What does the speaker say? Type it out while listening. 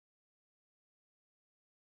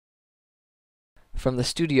from the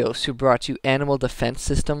studios who brought you Animal Defense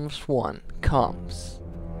Systems 1 comes.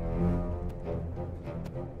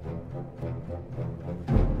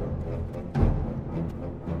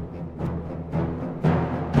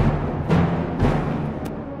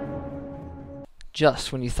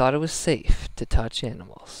 Just when you thought it was safe to touch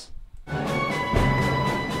animals.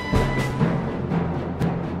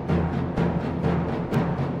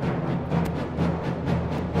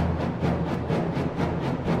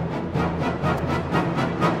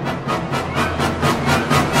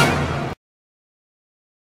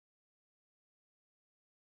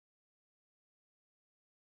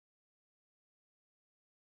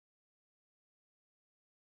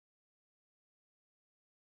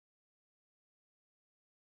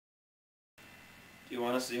 Do you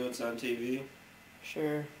want to see what's on TV?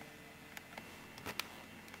 Sure.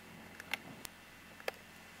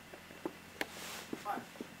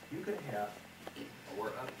 You could have a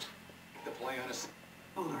workout. The play on us.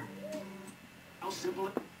 How simple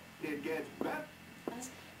it gets better.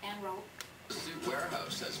 And roll. The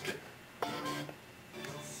warehouse has been.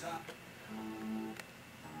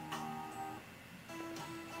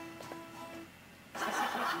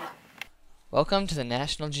 Welcome to the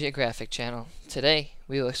National Geographic Channel. Today,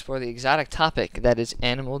 we will explore the exotic topic that is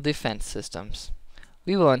animal defense systems.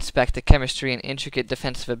 We will inspect the chemistry and intricate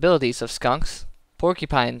defensive abilities of skunks,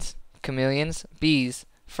 porcupines, chameleons, bees,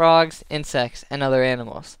 frogs, insects, and other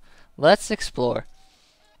animals. Let's explore.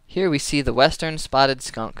 Here we see the western spotted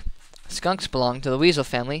skunk. Skunks belong to the weasel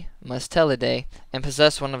family, Mustelidae, and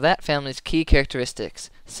possess one of that family's key characteristics,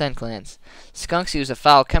 scent glands. Skunks use a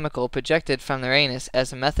foul chemical projected from their anus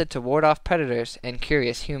as a method to ward off predators and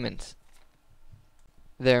curious humans.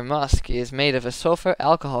 Their musk is made of a sulfur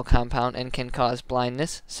alcohol compound and can cause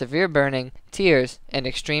blindness, severe burning, tears, and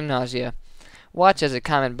extreme nausea. Watch as a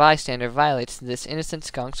common bystander violates this innocent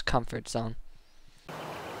skunk's comfort zone.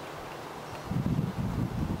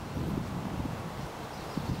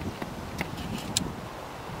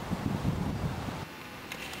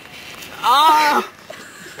 Ah!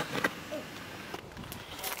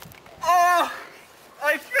 Ah!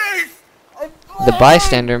 My face! The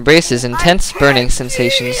bystander embraces intense burning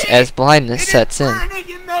sensations as blindness sets in. Burning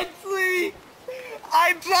immensely!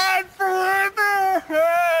 I'm blind forever!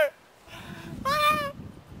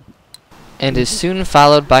 And is soon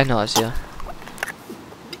followed by nausea.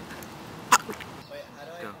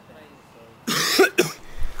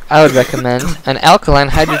 I would recommend an alkaline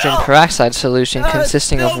hydrogen peroxide solution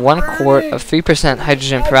consisting of 1 quart of 3%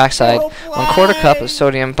 hydrogen peroxide, 1/4 cup of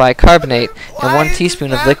sodium bicarbonate, and 1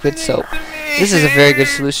 teaspoon of liquid soap. This is a very good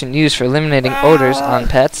solution used for eliminating odors on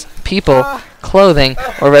pets, people, clothing,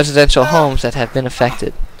 or residential homes that have been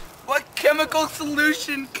affected. What chemical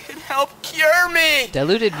solution could help cure me?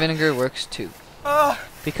 Diluted vinegar works too.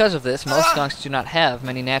 Because of this, most skunks do not have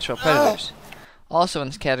many natural predators. Also in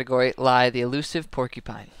this category lie the elusive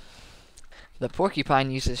porcupine. The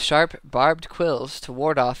porcupine uses sharp, barbed quills to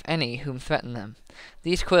ward off any whom threaten them.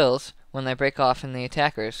 These quills, when they break off in the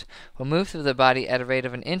attackers, will move through the body at a rate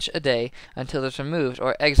of 1 inch a day until it is removed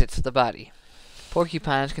or exits the body.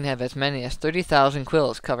 Porcupines can have as many as 30,000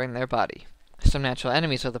 quills covering their body. Some natural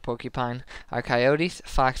enemies of the porcupine are coyotes,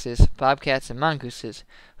 foxes, bobcats, and mongooses,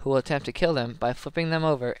 who will attempt to kill them by flipping them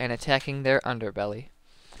over and attacking their underbelly.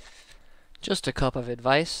 Just a cup of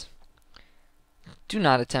advice. Do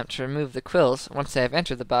not attempt to remove the quills once they have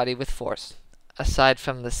entered the body with force. Aside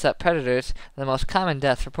from the set predators, the most common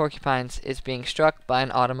death for porcupines is being struck by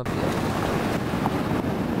an automobile.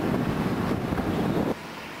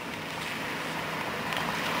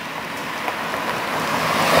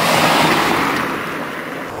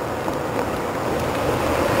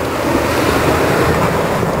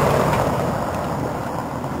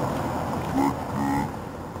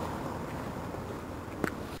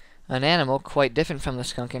 An animal quite different from the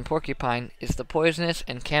skunk and porcupine is the poisonous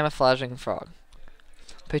and camouflaging frog.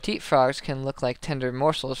 Petite frogs can look like tender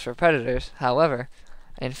morsels for predators, however,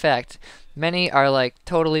 in fact, many are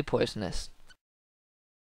totally poisonous.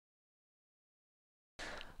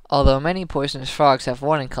 Although many poisonous frogs have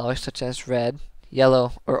warning colors such as red,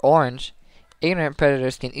 yellow, or orange, ignorant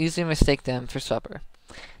predators can easily mistake them for supper.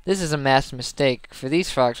 This is a massive mistake, for these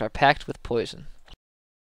frogs are packed with poison.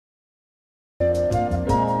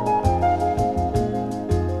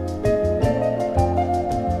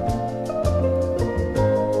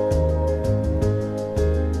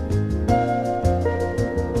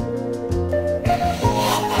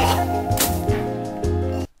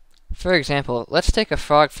 For example, let's take a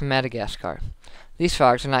frog from Madagascar. These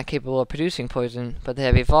frogs are not capable of producing poison, but they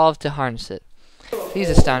have evolved to harness it. These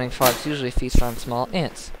astounding frogs usually feast on small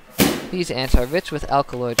ants. These ants are rich with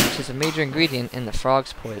alkaloids, which is a major ingredient in the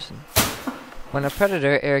frog's poison. When a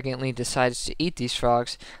predator arrogantly decides to eat these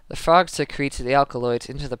frogs, the frog secretes the alkaloids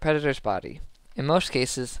into the predator's body. In most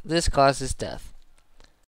cases, this causes death.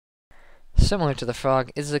 Similar to the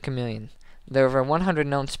frog is the chameleon. There are over 100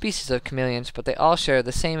 known species of chameleons, but they all share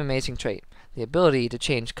the same amazing trait, the ability to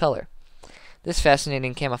change color. This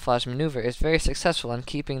fascinating camouflage maneuver is very successful in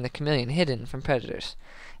keeping the chameleon hidden from predators.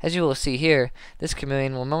 As you will see here, this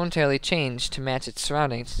chameleon will momentarily change to match its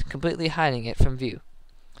surroundings, completely hiding it from view.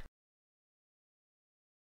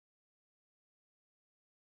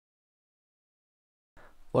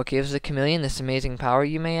 What gives the chameleon this amazing power,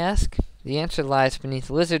 you may ask? The answer lies beneath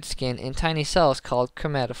lizard skin in tiny cells called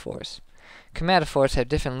chromatophores. Chromatophores have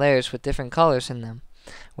different layers with different colors in them.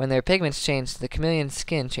 When their pigments change, the chameleon's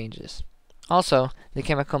skin changes. Also, the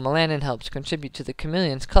chemical melanin helps contribute to the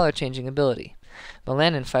chameleon's color-changing ability.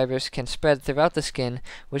 Melanin fibers can spread throughout the skin,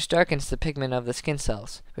 which darkens the pigment of the skin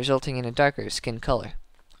cells, resulting in a darker skin color.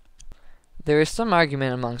 There is some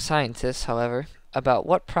argument among scientists, however, about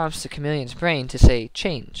what prompts the chameleon's brain to say,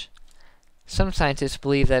 change. Some scientists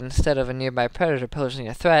believe that instead of a nearby predator posing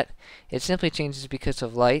a threat, it simply changes because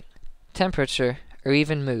of light, temperature, or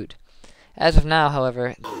even mood. As of now,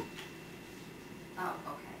 however... Oh,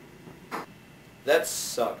 okay. That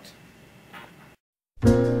sucked.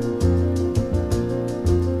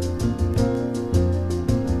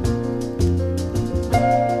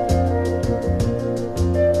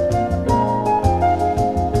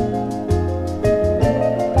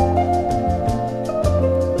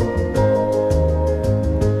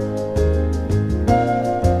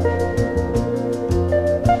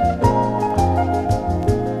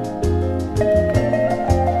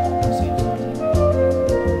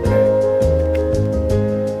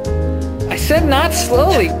 Said not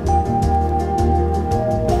slowly. 2?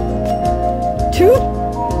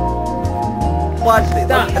 Watch this.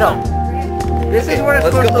 No. This is what it's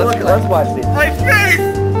supposed to look like. Let's watch this. My face!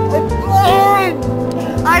 I'm blind!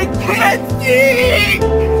 I can't see!